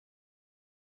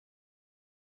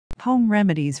Home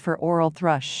remedies for oral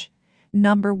thrush.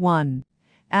 Number 1.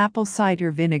 Apple cider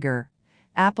vinegar.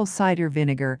 Apple cider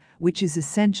vinegar, which is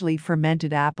essentially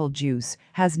fermented apple juice,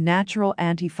 has natural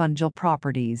antifungal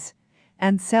properties.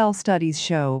 And cell studies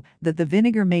show that the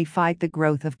vinegar may fight the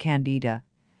growth of candida.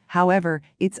 However,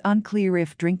 it's unclear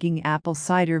if drinking apple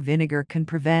cider vinegar can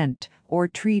prevent or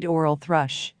treat oral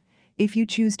thrush. If you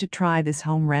choose to try this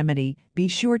home remedy, be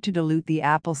sure to dilute the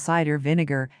apple cider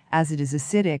vinegar, as it is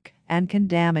acidic and can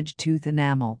damage tooth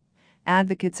enamel.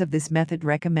 Advocates of this method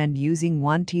recommend using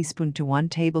 1 teaspoon to 1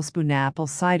 tablespoon apple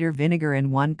cider vinegar in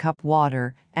 1 cup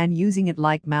water and using it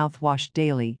like mouthwash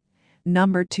daily.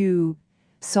 Number 2.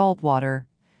 Salt water.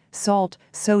 Salt,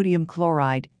 sodium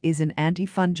chloride, is an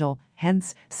antifungal,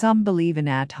 hence, some believe an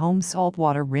at-home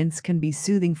saltwater rinse can be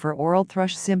soothing for oral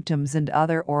thrush symptoms and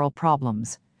other oral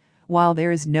problems. While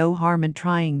there is no harm in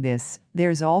trying this,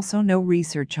 there's also no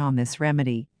research on this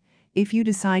remedy. If you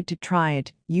decide to try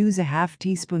it, use a half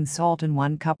teaspoon salt in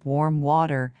 1 cup warm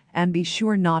water, and be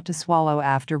sure not to swallow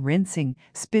after rinsing.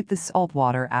 Spit the salt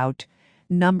water out.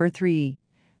 Number 3.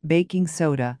 Baking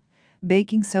soda.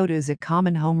 Baking soda is a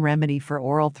common home remedy for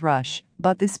oral thrush,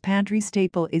 but this pantry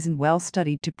staple isn't well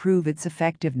studied to prove its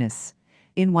effectiveness.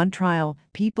 In one trial,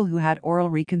 people who had oral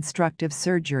reconstructive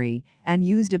surgery and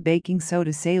used a baking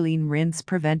soda saline rinse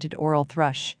prevented oral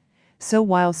thrush. So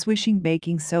while swishing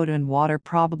baking soda and water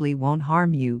probably won't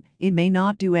harm you, it may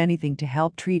not do anything to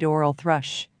help treat oral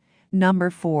thrush. Number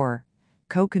 4.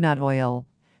 Coconut oil.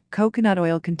 Coconut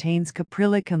oil contains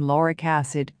caprylic and lauric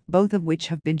acid, both of which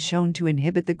have been shown to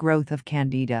inhibit the growth of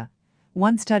candida.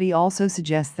 One study also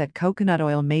suggests that coconut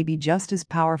oil may be just as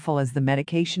powerful as the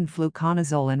medication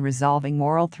fluconazole in resolving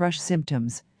oral thrush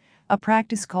symptoms. A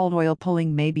practice called oil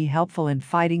pulling may be helpful in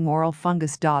fighting oral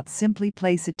fungus. Simply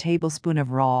place a tablespoon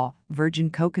of raw, virgin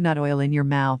coconut oil in your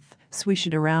mouth, swish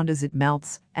it around as it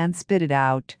melts, and spit it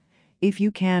out. If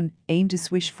you can, aim to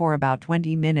swish for about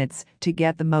 20 minutes to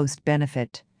get the most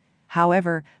benefit.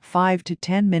 However, 5 to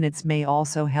 10 minutes may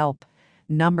also help.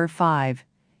 Number 5.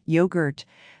 Yogurt.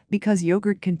 Because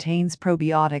yogurt contains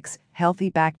probiotics, healthy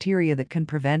bacteria that can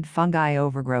prevent fungi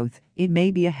overgrowth, it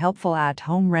may be a helpful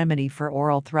at-home remedy for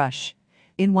oral thrush.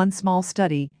 In one small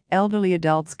study, elderly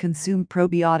adults consumed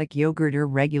probiotic yogurt or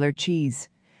regular cheese.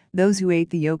 Those who ate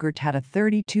the yogurt had a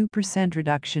 32%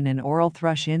 reduction in oral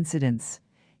thrush incidence.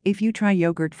 If you try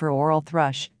yogurt for oral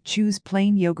thrush, choose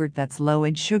plain yogurt that's low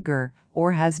in sugar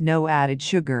or has no added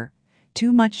sugar.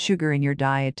 Too much sugar in your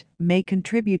diet may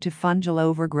contribute to fungal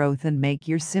overgrowth and make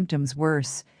your symptoms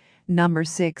worse. Number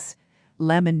 6.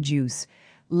 Lemon juice.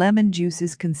 Lemon juice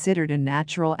is considered a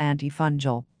natural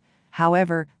antifungal.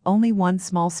 However, only one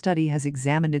small study has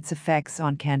examined its effects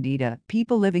on candida.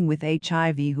 People living with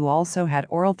HIV who also had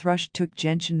oral thrush took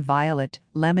gentian violet,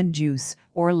 lemon juice,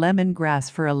 or lemongrass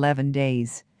for 11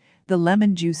 days. The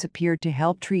lemon juice appeared to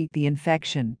help treat the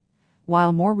infection.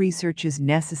 While more research is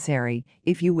necessary,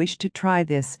 if you wish to try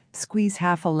this, squeeze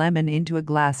half a lemon into a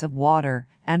glass of water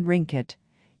and drink it.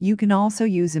 You can also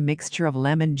use a mixture of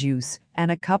lemon juice and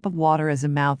a cup of water as a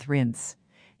mouth rinse.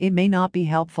 It may not be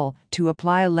helpful to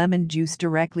apply lemon juice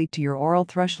directly to your oral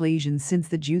thrush lesions since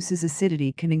the juice's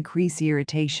acidity can increase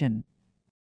irritation.